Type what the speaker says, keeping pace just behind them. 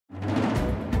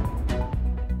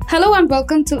Hello and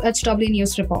welcome to HW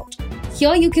News Report.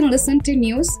 Here you can listen to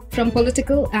news from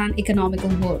political and economical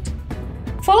world.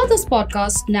 Follow this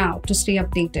podcast now to stay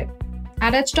updated.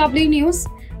 At HW News,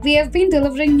 we have been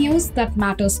delivering news that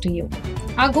matters to you.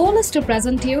 Our goal is to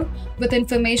present you with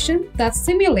information that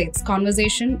simulates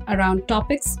conversation around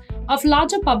topics of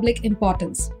larger public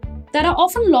importance that are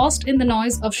often lost in the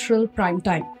noise of shrill prime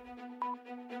time.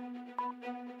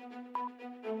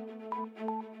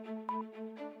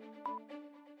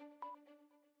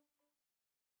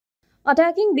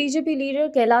 Attacking BJP leader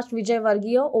Kailash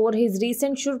Vijayvargiya over his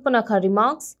recent Shuparnakha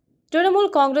remarks,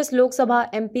 Trinamool Congress Lok Sabha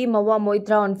MP Mahua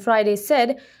Moitra on Friday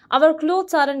said, "Our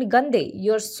clothes aren't gandey,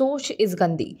 your Soch is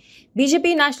Gandi."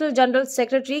 BJP National General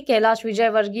Secretary Kailash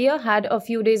Vijayvargiya had a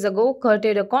few days ago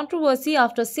curtailed a controversy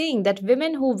after saying that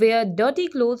women who wear dirty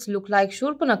clothes look like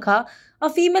Shuparnakha, a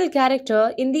female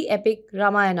character in the epic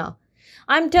Ramayana.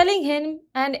 "I'm telling him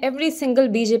and every single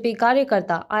BJP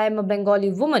karyakarta, I am a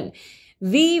Bengali woman.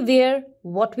 We wear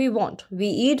what we want, we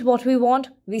eat what we want,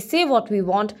 we say what we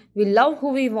want, we love who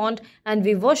we want, and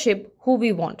we worship who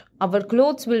we want. Our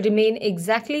clothes will remain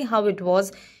exactly how it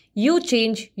was. You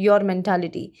change your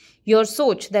mentality. Your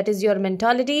soch, that is your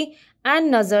mentality,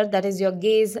 and nazar, that is your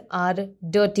gaze, are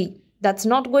dirty.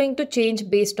 That's not going to change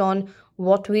based on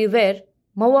what we wear,"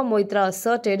 Mahua Moitra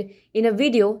asserted in a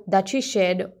video that she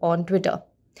shared on Twitter.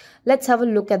 Let's have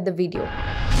a look at the video.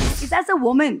 It's as a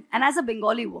woman and as a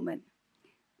Bengali woman.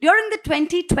 During the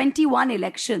 2021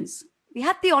 elections, we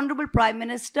had the Honorable Prime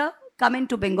Minister come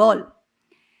into Bengal.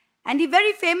 And he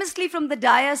very famously from the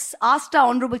dais asked our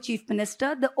Honorable Chief Minister,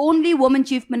 the only woman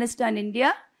Chief Minister in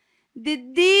India,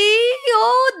 "Diddi,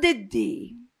 oh Diddi."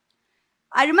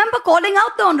 I remember calling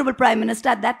out the Honorable Prime Minister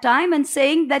at that time and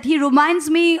saying that he reminds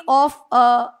me of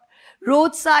a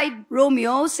roadside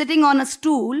Romeo sitting on a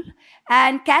stool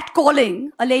and catcalling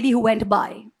a lady who went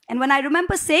by. And when I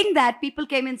remember saying that, people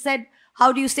came and said, "How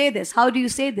do you say this? How do you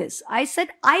say this?" I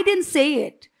said, "I didn't say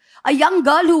it." A young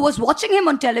girl who was watching him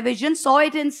on television saw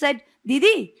it and said,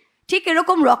 "Didi, thik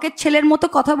erokom rocket cheler moto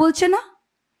kotha bolche na?"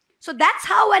 So that's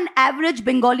how an average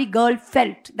Bengali girl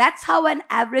felt. That's how an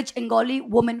average Bengali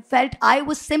woman felt. I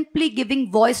was simply giving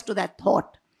voice to that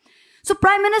thought. So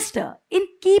Prime Minister, in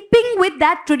keeping with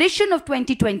that tradition of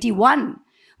 2021,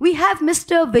 we have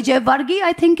Mr.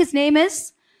 Vijayvargiya, I think his name is.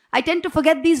 I tend to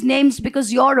forget these names because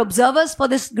your observers for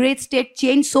this great state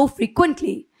change so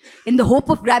frequently in the hope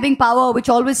of grabbing power,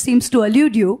 which always seems to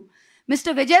elude you.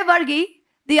 Mr. Vijayvargiya,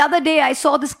 the other day I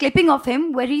saw this clipping of him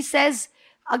where he says,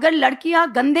 "Agar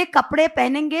ladkiyan gande kapde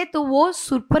pehnenge to wo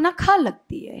Shuparnakha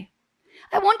lagti hai."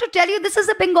 I want to tell you, this is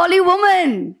a Bengali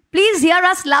woman. Please hear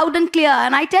us loud and clear.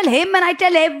 And I tell him and I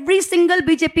tell every single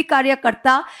BJP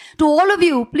karyakarta, to all of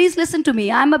you, please listen to me.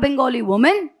 I'm a Bengali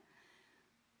woman.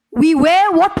 We wear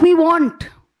what we want.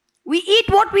 We eat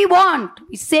what we want.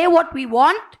 We say what we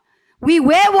want. We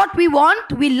wear what we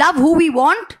want. We love who we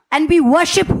want. And we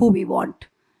worship who we want.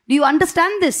 Do you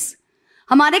understand this?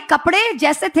 हमारे कपड़े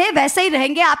जैसे थे वैसे ही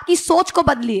रहेंगे. आपकी सोच को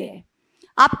बदलिए.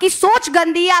 आपकी सोच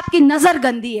गंदी है, आपकी नजर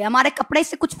गंदी है. हमारे कपड़े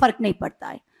से कुछ फर्क नहीं पड़ता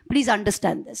है. Please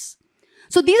understand this.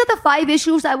 So these are the 5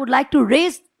 issues I would like to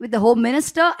raise with the Home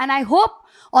Minister, and I hope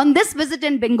on this visit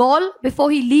in Bengal, before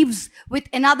he leaves with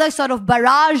another sort of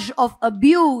barrage of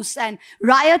abuse and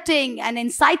rioting and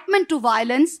incitement to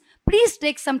violence, please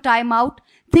take some time out,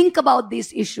 think about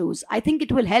these issues. I think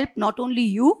it will help not only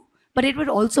you, but it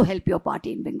will also help your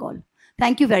party in Bengal.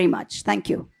 Thank you very much.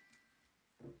 Thank you.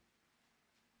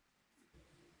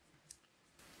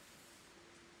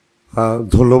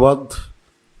 ধন্যবাদ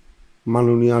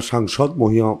মাননীয় সাংসদ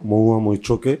মহুয়া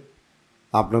মৈত্রকে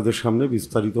আপনাদের সামনে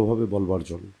বিস্তারিতভাবে বলবার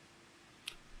জন্য।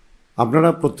 আপনারা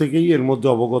প্রত্যেকেই এর মধ্যে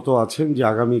অবগত আছেন যে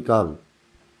আগামীকাল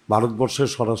ভারতবর্ষের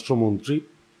স্বরাষ্ট্রমন্ত্রী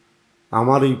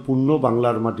আমার এই পুণ্য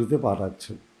বাংলার মাটিতে পা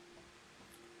রাখছেন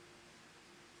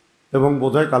এবং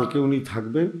বোধহয় কালকে উনি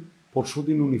থাকবেন,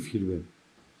 পরশুদিন উনি ফিরবেন।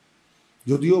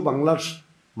 যদিও বাংলার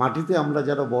মাটিতে আমরা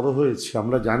যারা বড় হয়েছি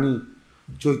আমরা জানি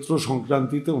চৈত্র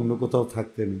সংক্রান্তিতে অন্য কোথাও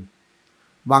থাকতে নেই।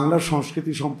 বাংলার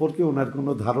সংস্কৃতি সম্পর্কে ওনার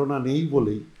কোনো ধারণা নেই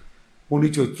বলেই উনি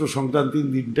চৈত্র সংক্রান্তির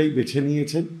দিনটাই বেছে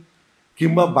নিয়েছেন।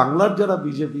 কিংবা বাংলার যারা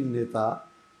বিজেপির নেতা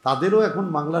তাদেরও এখন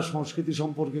বাংলার সংস্কৃতি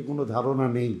সম্পর্কে কোনো ধারণা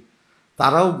নেই।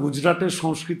 তারাও গুজরাটের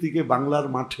সংস্কৃতিকে বাংলার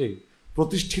মাঠে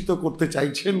প্রতিষ্ঠিত করতে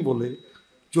চাইছেন বলে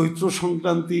চৈত্র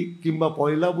সংক্রান্তি কিংবা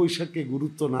পয়লা বৈশাখকে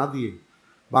গুরুত্ব না দিয়ে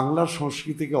বাংলার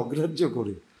সংস্কৃতিকে অগ্রাহ্য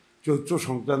করে চৈত্র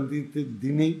সংক্রান্তির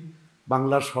দিনেই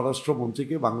বাংলার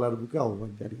স্বরাষ্ট্রমন্ত্রীকে বাংলার বুকে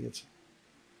আহ্বান জানিয়েছে।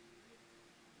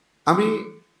 আমি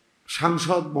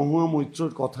সাংসদ মহুয়া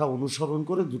মৈত্রর কথা অনুসরণ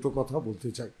করে দুটো কথা বলতে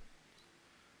চাই।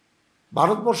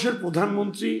 ভারতবর্ষের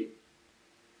প্রধানমন্ত্রী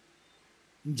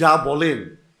যা বলেন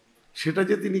সেটা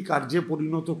যে তিনি কার্যে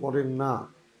পরিণত করেন না,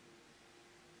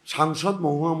 সাংসদ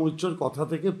মহুয়া মৈত্রর কথা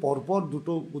থেকে পরপর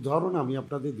দুটো উদাহরণ আমি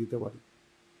আপনাদের দিতে পারি।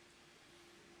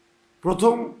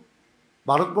 প্রথম,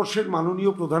 ভারতবর্ষের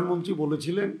মাননীয় প্রধানমন্ত্রী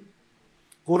বলেছিলেন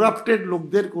করাপ্টেড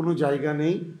লোকদের কোনো জায়গা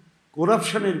নেই,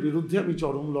 করাপশনের বিরুদ্ধে আমি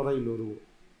চরম লড়াই লড়ব।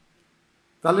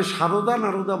 তাহলে সারদা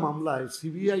নারদা মামলায়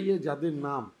সিবিআইয়ে যাদের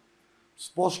নাম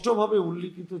স্পষ্টভাবে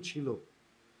উল্লিখিত ছিল,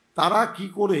 তারা কি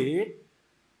করে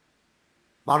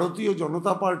ভারতীয়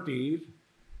জনতা পার্টির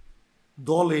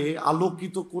দলে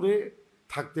আলোকিত করে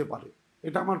থাকতে পারে?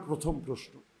 এটা আমার প্রথম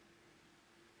প্রশ্ন।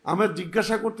 আমার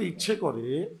জিজ্ঞাসা করতে ইচ্ছে করে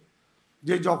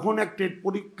যে যখন এক টেট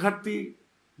পরীক্ষার্থী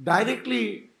ডাইরেক্টলি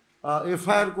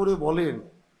এফআইআর করে বলেন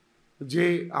যে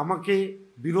আমাকে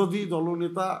বিরোধী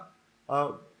দলনেতা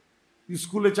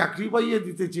স্কুলে চাকরি পাইয়ে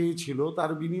দিতে চেয়েছিল,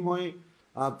 তার বিনিময়ে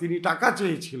তিনি টাকা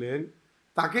চেয়েছিলেন,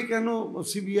 তাকে কেন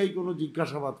সিবিআই কোনো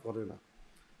জিজ্ঞাসাবাদ করে না?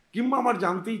 কিংবা আমার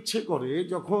জানতে ইচ্ছে করে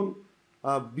যখন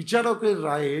বিচারকের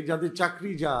রায়ে যাদের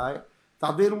চাকরি যায়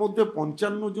তাদের মধ্যে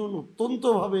 55 জন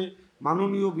অত্যন্তভাবে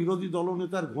মাননীয় বিরোধী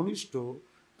দলনেতার ঘনিষ্ঠ,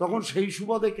 তখন সেই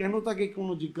সুবাদে কেন তাকে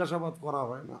কোনো জিজ্ঞাসাবাদ করা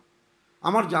হয় না?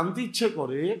 আমার জানতে ইচ্ছে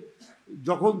করে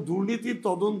যখন দুর্নীতির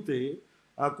তদন্তে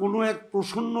কোনো এক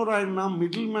প্রসন্ন রায়ের নাম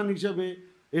মিডলম্যান হিসেবে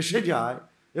এসে যায়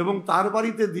এবং তার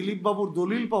বাড়িতে দিলীপবাবুর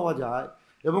দলিল পাওয়া যায়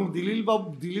এবং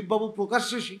দিলীপবাবু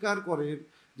প্রকাশ্যে স্বীকার করেন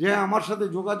যে আমার সাথে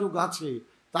যোগাযোগ আছে,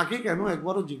 তাকে কেন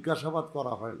একবারও জিজ্ঞাসাবাদ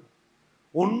করা হয় না?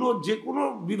 অন্য যে কোনো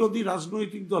বিরোধী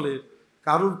রাজনৈতিক দলের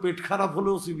কারোর পেট খারাপ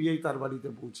হলেও সিবিআই তার বাড়িতে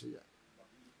পৌঁছে যায়।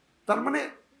 তার মানে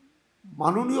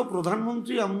মাননীয়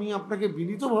প্রধানমন্ত্রী, আমি আপনাকে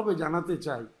বিনীতভাবে জানাতে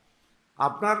চাই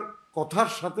আপনার কথার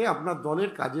সাথে আপনার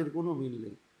দলের কাজের কোনো মিল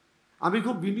নেই। আমি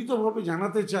খুব বিনীতভাবে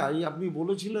জানাতে চাই, আপনি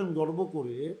বলেছিলেন গর্ব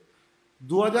করে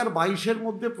 2022-এর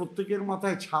মধ্যে প্রত্যেকের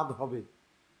মাথায় ছাদ হবে,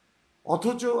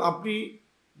 অথচ আপনি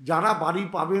যারা বাড়ি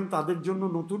পাবেন তাদের জন্য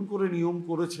নতুন করে নিয়ম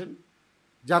করেছেন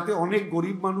যাতে অনেক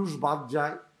গরিব মানুষ বাদ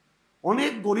যায়।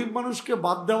 অনেক গরিব মানুষকে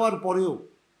বাদ দেওয়ার পরেও,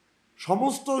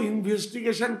 সমস্ত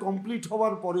ইনভেস্টিগেশন কমপ্লিট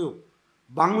হওয়ার পরেও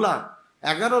বাংলার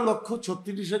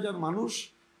 11,36,000 মানুষ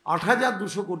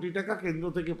 8,200 কোটি টাকা কেন্দ্র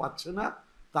থেকে পাচ্ছে না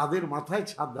তাদের মাথায়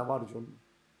ছাদ দেওয়ার জন্য।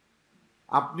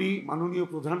 আপনি মাননীয়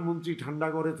প্রধানমন্ত্রী ঠান্ডা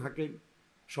ঘরে থাকেন,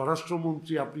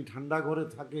 স্বরাষ্ট্রমন্ত্রী আপনি ঠান্ডা ঘরে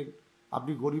থাকেন,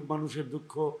 আপনি গরিব মানুষের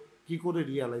দুঃখ কি করে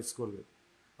রিয়ালাইজ করবেন?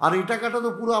 আর এই টাকাটা তো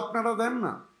পুরো আপনারা দেন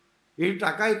না, এই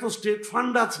টাকায় তো স্টেট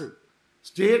ফান্ড আছে,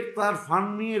 স্টেট তার ফান্ড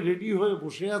নিয়ে রেডি হয়ে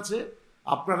বসে আছে,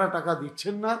 আপনারা টাকা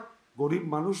দিচ্ছেন না, গরিব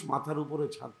মানুষ মাথার উপরে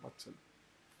ছাদ পাচ্ছেন।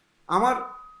 আমার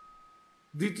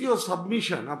দ্বিতীয়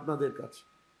সাবমিশন আপনাদের কাছে,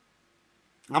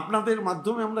 আপনাদের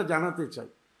মাধ্যমে আমরা জানাতে চাই,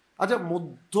 আচ্ছা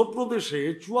মধ্যপ্রদেশে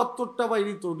 74টা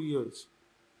বাহিনী তৈরি হয়েছে,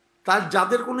 তার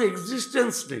যাদের কোনো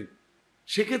এক্সিস্টেন্স নেই,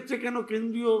 সেক্ষেত্রে কেন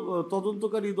কেন্দ্রীয়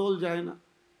তদন্তকারী দল যায় না?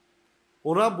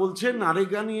 ওরা বলছে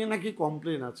নারেগা নিয়ে নাকি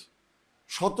কমপ্লেন আছে,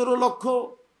 17 লক্ষ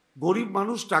গরিব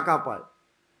মানুষ টাকা পায়।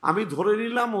 আমি ধরে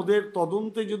নিলাম ওদের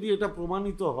তদন্তে যদি এটা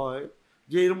প্রমাণিত হয়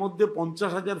যে এর মধ্যে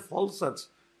 50,000 ফলস আছে,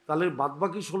 তাহলে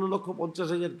বাদবাকি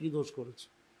 16,50,000 কী দোষ করেছে?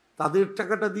 তাদের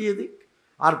টাকাটা দিয়ে দিক।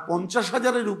 আর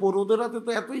 50,000-এর উপর ওদের হাতে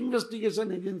তো এত ইনভেস্টিগেশন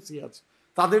এজেন্সি আছে,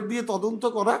 তাদের দিয়ে তদন্ত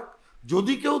করা।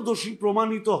 যদি কেউ দোষী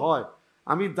প্রমাণিত হয়,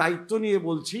 আমি দায়িত্ব নিয়ে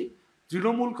বলছি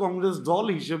তৃণমূল কংগ্রেস দল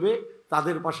হিসেবে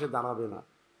তাদের পাশে দাঁড়াবে না।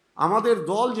 আমাদের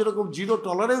দল যেরকম জিরো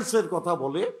টলারেন্সের কথা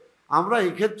বলে, আমরা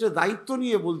এক্ষেত্রে দায়িত্ব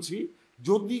নিয়ে বলছি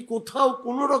যদি কোথাও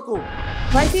কোনো রকম।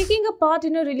 While taking a part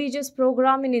in a religious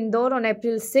program in Indore on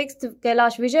April 6th,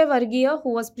 Kailash Vijayvargiya, who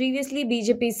was previously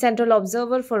BJP's central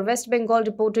observer for West Bengal,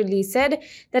 reportedly said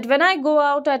that when I go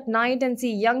out at night and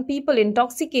see young people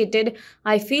intoxicated,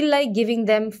 I feel like giving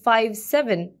them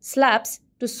 5-7 slaps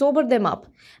to sober them up.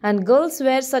 And girls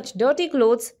wear such dirty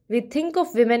clothes, we think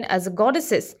of women as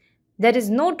goddesses. There is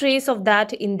no trace of that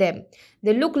in them.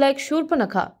 They look like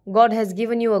Shuparnakha. God has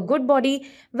given you a good body.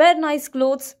 Wear nice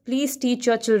clothes. Please teach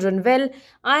your children well.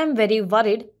 I am very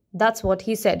worried. That's what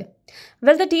he said.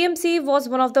 Well, the TMC was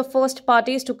one of the first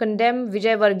parties to condemn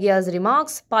Vijayvargiya's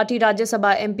remarks. Party Rajya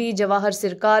Sabha MP Jawahar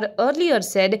Sircar earlier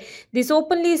said this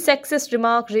openly sexist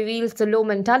remark reveals the low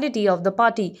mentality of the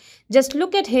party. Just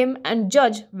look at him and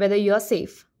judge whether you are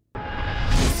safe.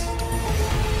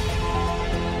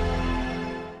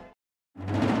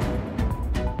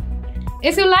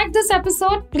 If you like this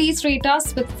episode, please rate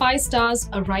us with 5 stars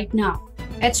right now.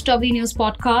 HW News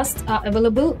podcasts are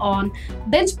available on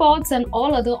BingePods and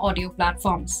all other audio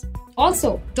platforms. Also,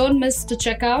 don't miss to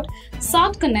check out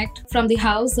South Connect from the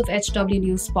house of HW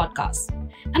News podcasts.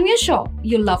 And we're sure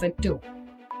you'll love it too.